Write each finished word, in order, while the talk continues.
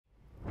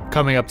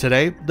Coming up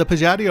today, the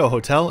Palladio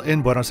Hotel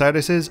in Buenos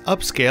Aires'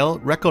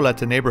 upscale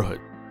Recoleta neighborhood.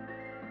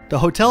 The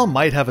hotel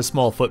might have a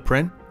small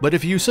footprint, but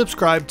if you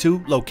subscribe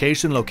to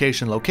location,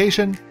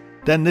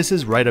 then this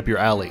is right up your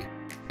alley.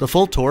 The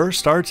full tour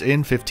starts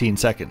in 15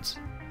 seconds.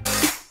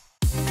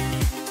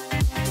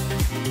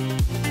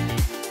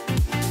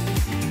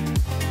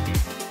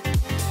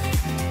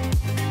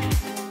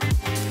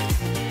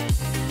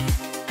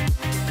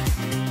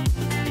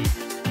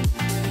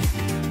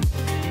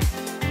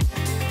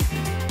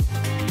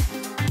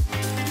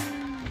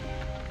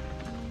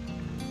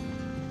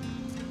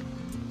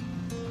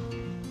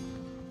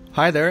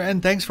 Hi there,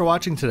 and thanks for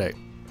watching today.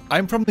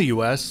 I'm from the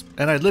US,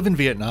 and I live in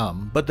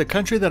Vietnam, but the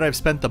country that I've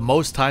spent the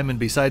most time in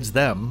besides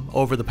them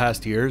over the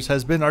past years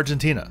has been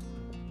Argentina.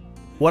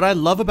 What I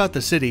love about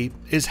the city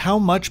is how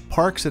much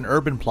parks and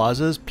urban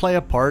plazas play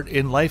a part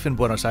in life in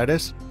Buenos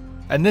Aires,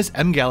 and this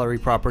MGallery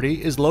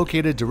property is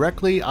located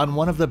directly on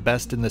one of the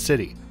best in the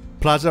city,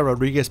 Plaza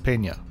Rodriguez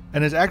Peña,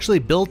 and is actually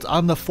built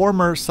on the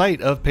former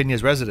site of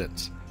Peña's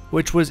residence,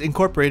 which was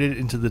incorporated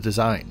into the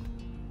design.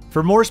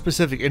 For more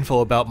specific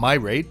info about my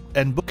rate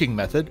and booking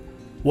method,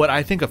 what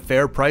I think a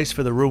fair price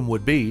for the room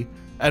would be,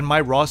 and my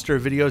roster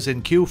of videos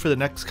in queue for the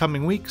next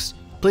coming weeks,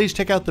 please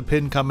check out the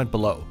pinned comment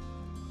below.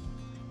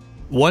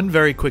 One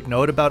very quick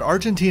note about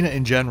Argentina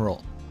in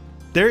general.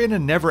 They're in a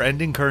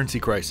never-ending currency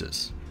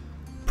crisis.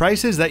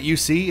 Prices that you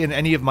see in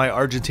any of my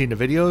Argentina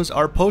videos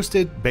are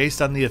posted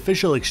based on the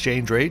official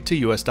exchange rate to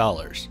US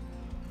dollars.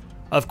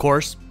 Of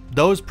course,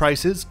 those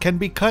prices can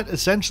be cut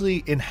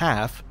essentially in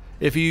half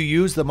if you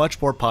use the much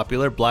more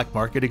popular black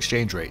market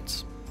exchange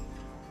rates.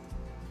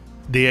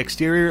 The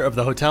exterior of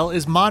the hotel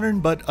is modern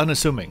but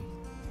unassuming.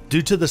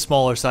 Due to the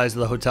smaller size of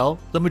the hotel,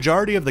 the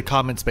majority of the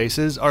common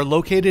spaces are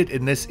located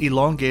in this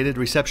elongated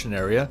reception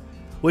area,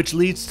 which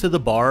leads to the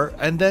bar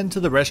and then to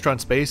the restaurant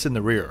space in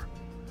the rear.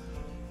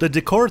 The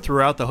decor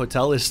throughout the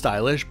hotel is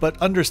stylish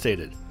but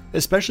understated,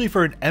 especially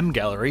for an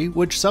MGallery,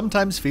 which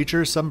sometimes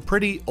features some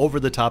pretty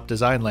over-the-top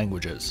design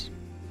languages.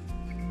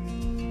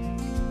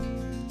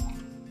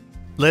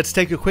 Let's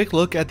take a quick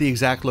look at the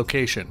exact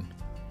location.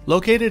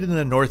 Located in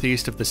the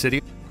northeast of the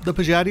city, the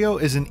Palladio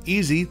is an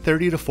easy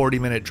 30 to 40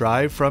 minute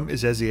drive from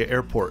Ezeiza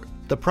Airport,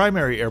 the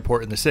primary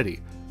airport in the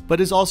city,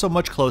 but is also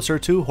much closer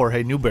to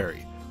Jorge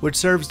Newbery, which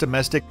serves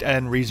domestic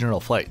and regional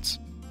flights.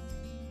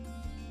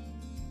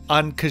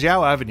 On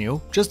Callao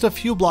Avenue, just a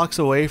few blocks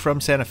away from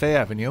Santa Fe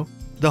Avenue,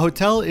 the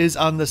hotel is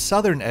on the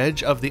southern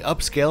edge of the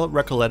upscale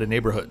Recoleta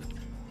neighborhood,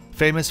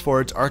 famous for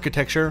its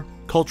architecture,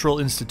 cultural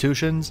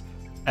institutions,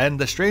 and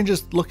the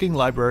strangest looking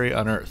library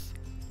on earth.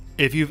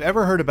 If you've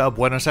ever heard about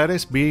Buenos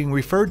Aires being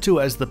referred to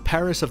as the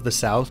Paris of the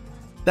South,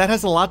 that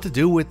has a lot to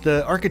do with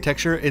the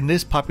architecture in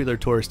this popular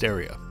tourist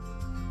area.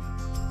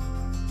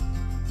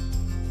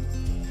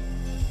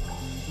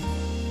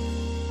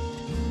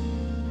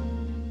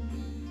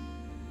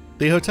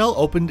 The hotel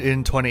opened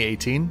in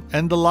 2018,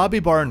 and the lobby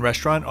bar and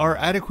restaurant are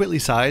adequately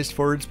sized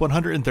for its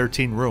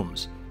 113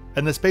 rooms,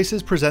 and the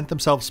spaces present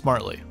themselves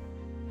smartly.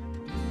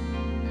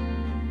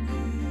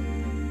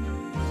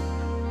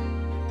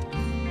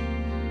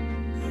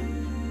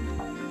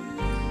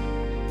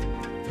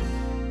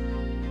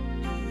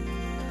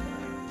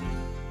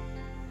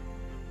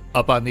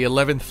 Up on the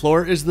 11th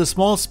floor is the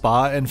small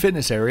spa and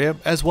fitness area,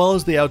 as well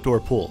as the outdoor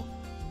pool.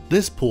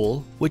 This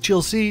pool, which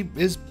you'll see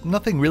is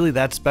nothing really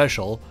that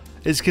special,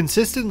 is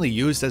consistently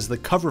used as the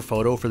cover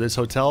photo for this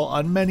hotel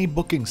on many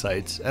booking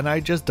sites, and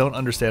I just don't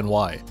understand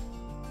why.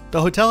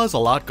 The hotel has a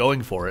lot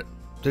going for it.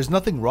 There's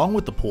nothing wrong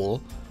with the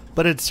pool,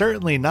 but it's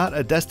certainly not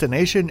a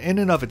destination in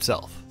and of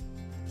itself.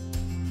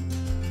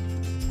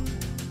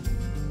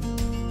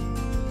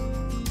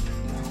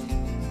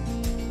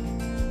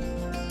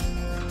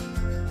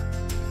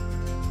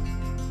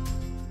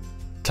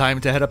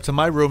 Time to head up to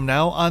my room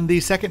now on the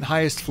second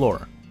highest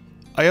floor.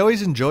 I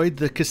always enjoyed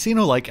the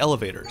casino-like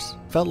elevators.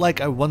 Felt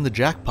like I won the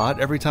jackpot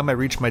every time I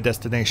reached my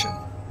destination.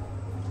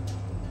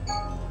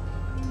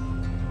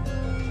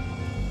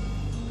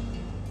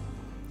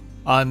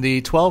 On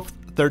the 12th,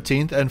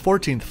 13th, and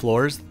 14th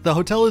floors, the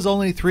hotel is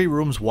only 3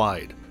 rooms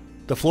wide.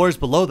 The floors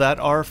below that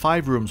are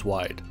 5 rooms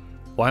wide.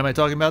 Why am I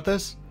talking about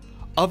this?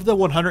 Of the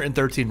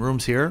 113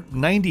 rooms here,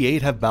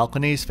 98 have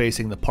balconies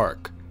facing the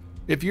park.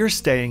 If you're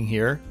staying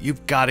here,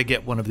 you've got to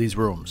get one of these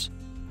rooms.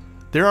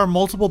 There are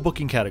multiple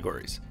booking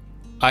categories.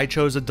 I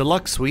chose a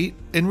deluxe suite,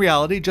 in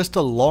reality just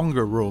a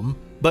longer room,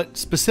 but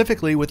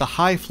specifically with a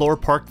high floor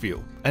park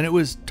view, and it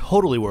was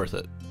totally worth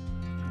it.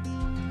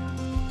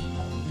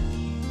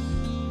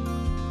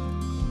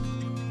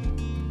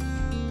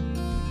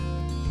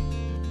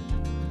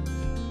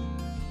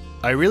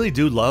 I really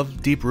do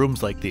love deep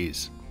rooms like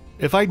these.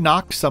 If I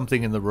knocked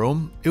something in the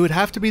room, it would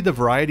have to be the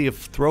variety of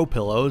throw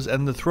pillows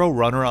and the throw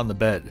runner on the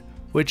bed,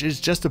 which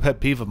is just a pet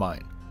peeve of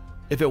mine.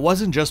 If it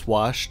wasn't just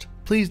washed,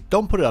 please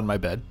don't put it on my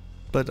bed,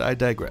 but I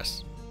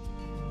digress.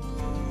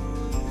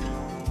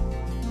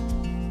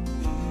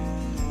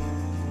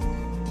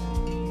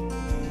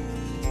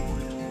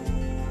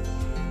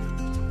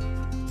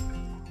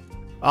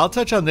 I'll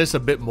touch on this a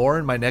bit more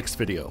in my next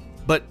video,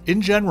 But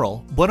in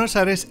general, Buenos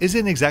Aires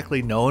isn't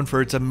exactly known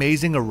for its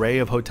amazing array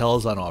of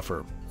hotels on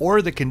offer,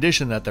 or the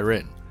condition that they're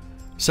in.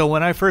 So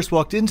when I first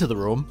walked into the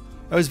room,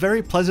 I was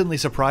very pleasantly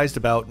surprised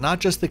about not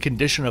just the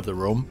condition of the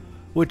room,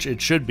 which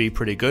it should be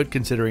pretty good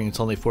considering it's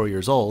only 4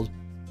 years old,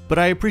 but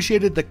I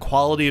appreciated the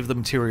quality of the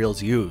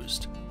materials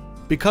used.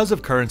 Because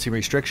of currency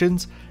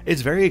restrictions,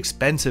 it's very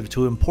expensive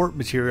to import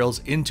materials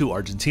into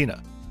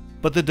Argentina,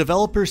 but the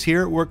developers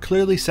here were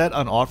clearly set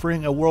on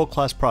offering a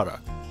world-class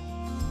product.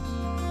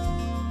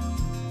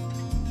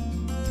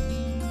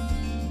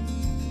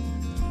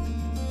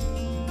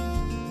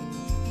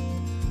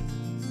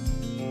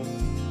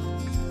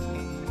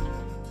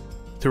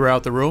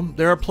 Throughout the room,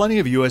 there are plenty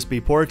of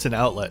USB ports and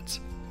outlets,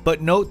 but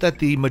note that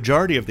the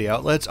majority of the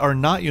outlets are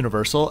not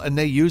universal and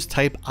they use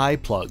Type I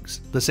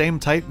plugs, the same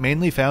type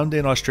mainly found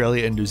in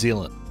Australia and New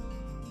Zealand.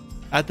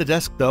 At the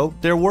desk though,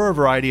 there were a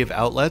variety of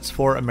outlets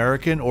for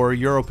American or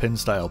Europin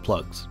style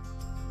plugs.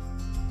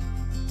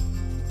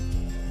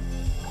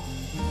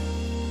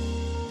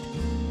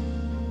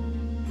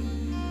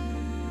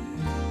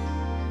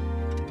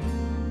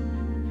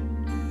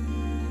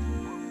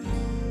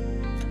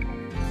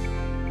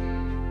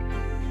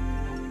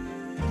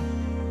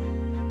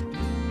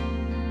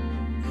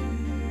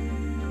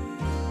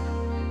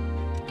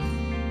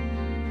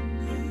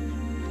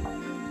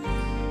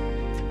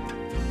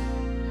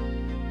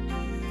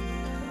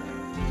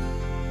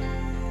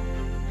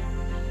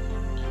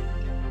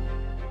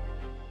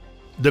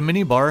 The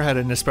mini bar had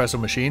an espresso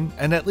machine,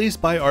 and at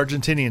least by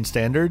Argentinian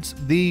standards,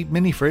 the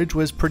mini fridge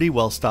was pretty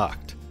well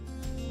stocked.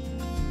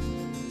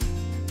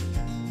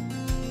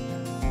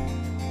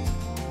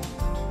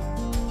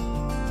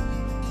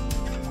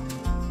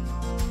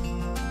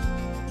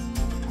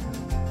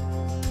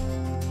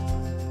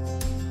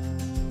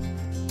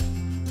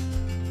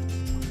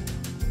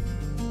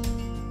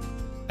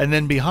 And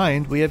then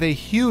behind, we have a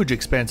huge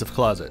expanse of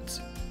closets,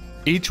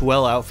 each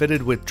well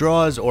outfitted with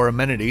drawers or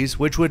amenities,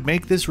 which would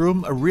make this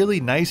room a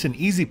really nice and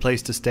easy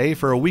place to stay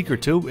for a week or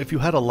two if you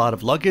had a lot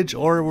of luggage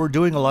or were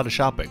doing a lot of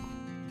shopping.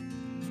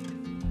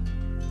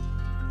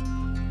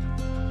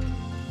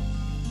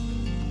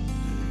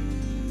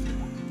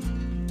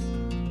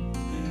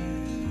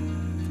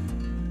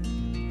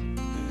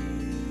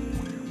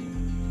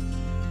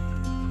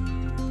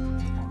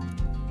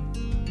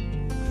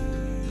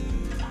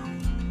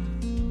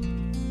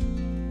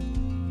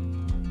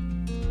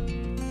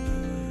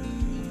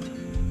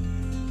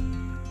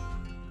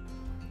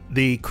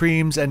 The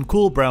creams and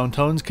cool brown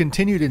tones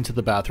continued into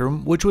the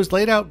bathroom, which was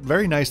laid out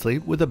very nicely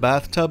with a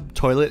bathtub,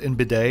 toilet, and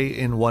bidet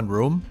in one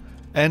room,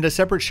 and a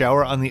separate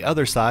shower on the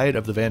other side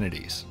of the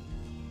vanities.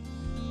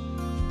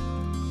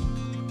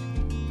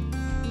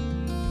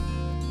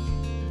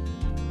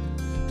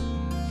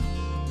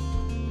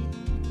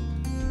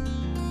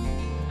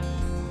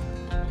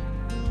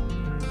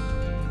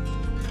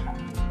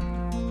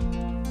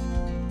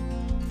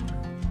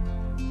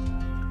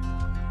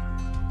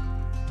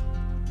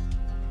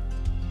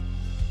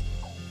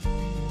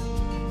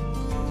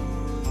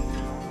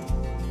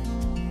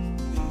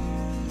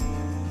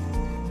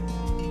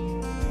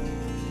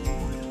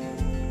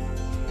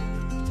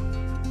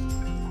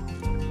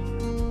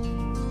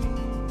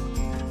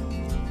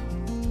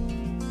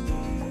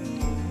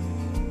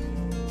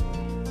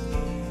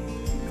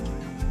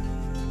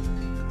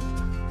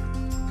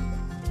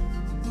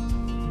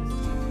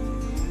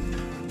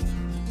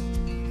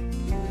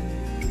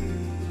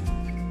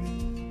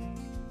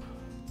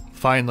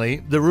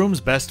 Finally, the room's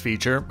best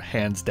feature,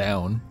 hands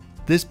down,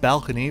 this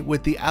balcony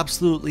with the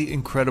absolutely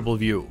incredible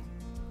view.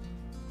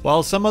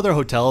 While some other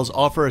hotels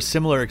offer a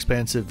similar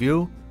expansive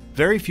view,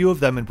 very few of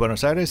them in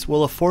Buenos Aires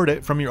will afford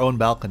it from your own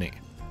balcony.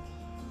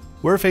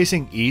 We're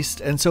facing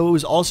east, and so it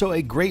was also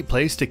a great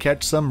place to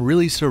catch some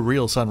really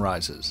surreal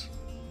sunrises.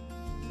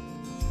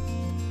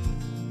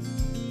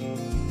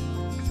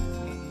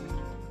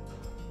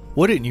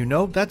 Wouldn't you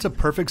know, that's a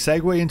perfect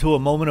segue into a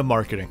moment of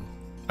marketing.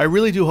 I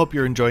really do hope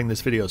you're enjoying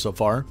this video so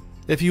far.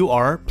 If you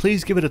are,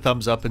 please give it a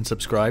thumbs up and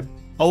subscribe.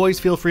 Always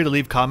feel free to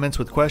leave comments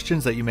with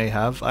questions that you may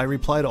have. I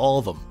reply to all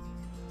of them.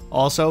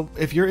 Also,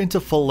 if you're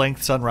into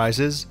full-length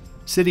sunrises,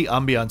 city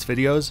ambiance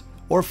videos,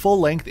 or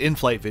full-length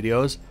in-flight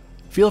videos,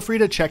 feel free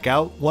to check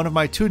out one of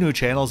my 2 new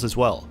channels as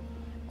well.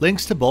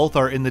 Links to both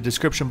are in the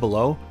description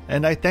below,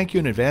 and I thank you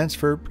in advance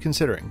for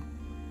considering.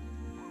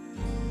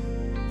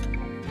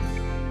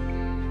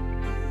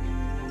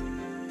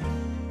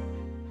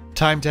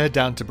 Time to head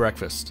down to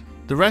breakfast.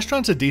 The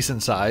restaurant's a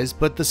decent size,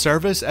 but the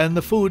service and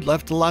the food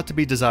left a lot to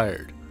be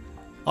desired.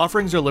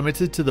 Offerings are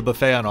limited to the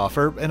buffet on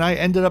offer, and I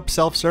ended up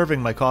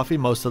self-serving my coffee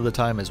most of the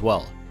time as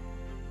well.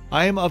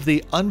 I am of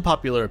the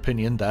unpopular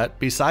opinion that,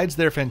 besides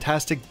their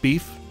fantastic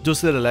beef,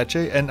 dulce de leche,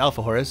 and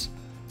alfajores,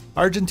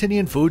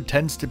 Argentinian food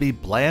tends to be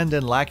bland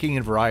and lacking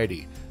in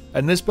variety,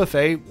 and this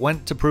buffet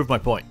went to prove my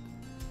point.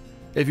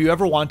 If you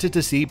ever wanted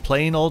to see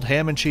plain old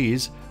ham and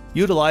cheese,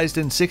 utilized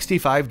in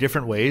 65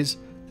 different ways,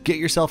 get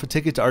yourself a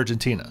ticket to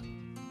Argentina.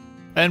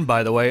 And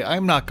by the way,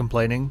 I'm not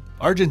complaining.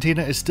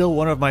 Argentina is still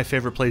one of my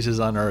favorite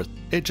places on earth.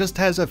 It just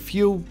has a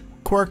few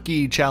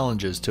quirky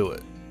challenges to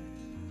it.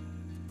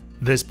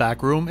 This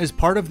back room is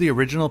part of the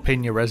original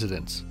Peña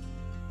residence.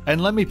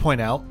 And let me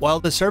point out, while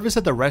the service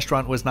at the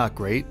restaurant was not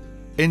great,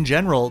 in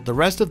general, the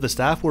rest of the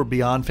staff were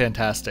beyond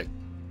fantastic.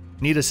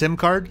 Need a SIM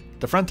card?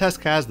 The front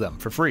desk has them,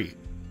 for free.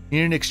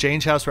 Need an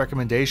exchange house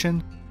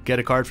recommendation? Get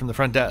a card from the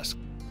front desk.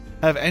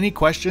 Have any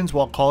questions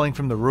while calling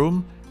from the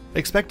room?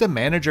 Expect a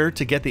manager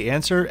to get the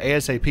answer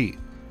ASAP.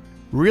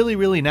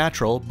 Really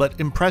natural, but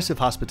impressive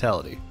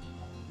hospitality.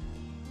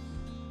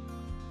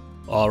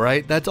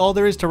 Alright, that's all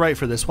there is to write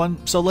for this one,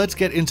 so let's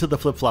get into the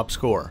flip-flop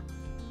score.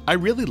 I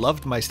really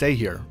loved my stay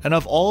here, and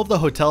of all of the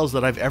hotels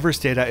that I've ever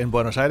stayed at in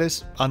Buenos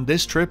Aires, on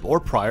this trip or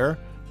prior,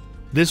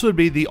 this would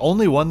be the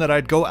only one that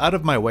I'd go out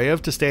of my way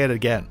of to stay at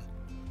again.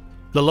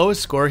 The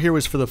lowest score here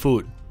was for the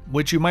food,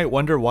 which you might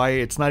wonder why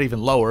it's not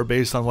even lower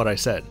based on what I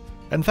said.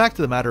 And fact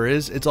of the matter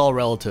is, it's all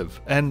relative,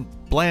 and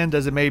bland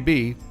as it may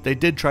be, they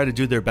did try to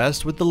do their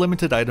best with the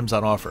limited items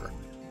on offer.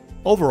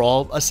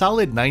 Overall, a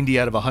solid 90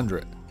 out of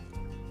 100.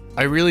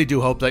 I really do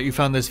hope that you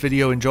found this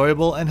video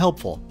enjoyable and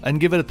helpful, and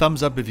give it a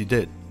thumbs up if you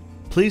did.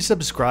 Please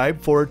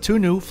subscribe for 2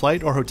 new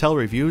flight or hotel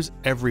reviews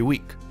every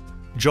week.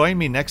 Join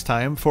me next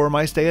time for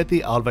my stay at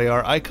the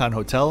Alvear Icon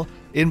Hotel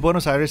in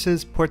Buenos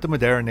Aires' Puerto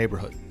Madera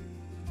neighborhood.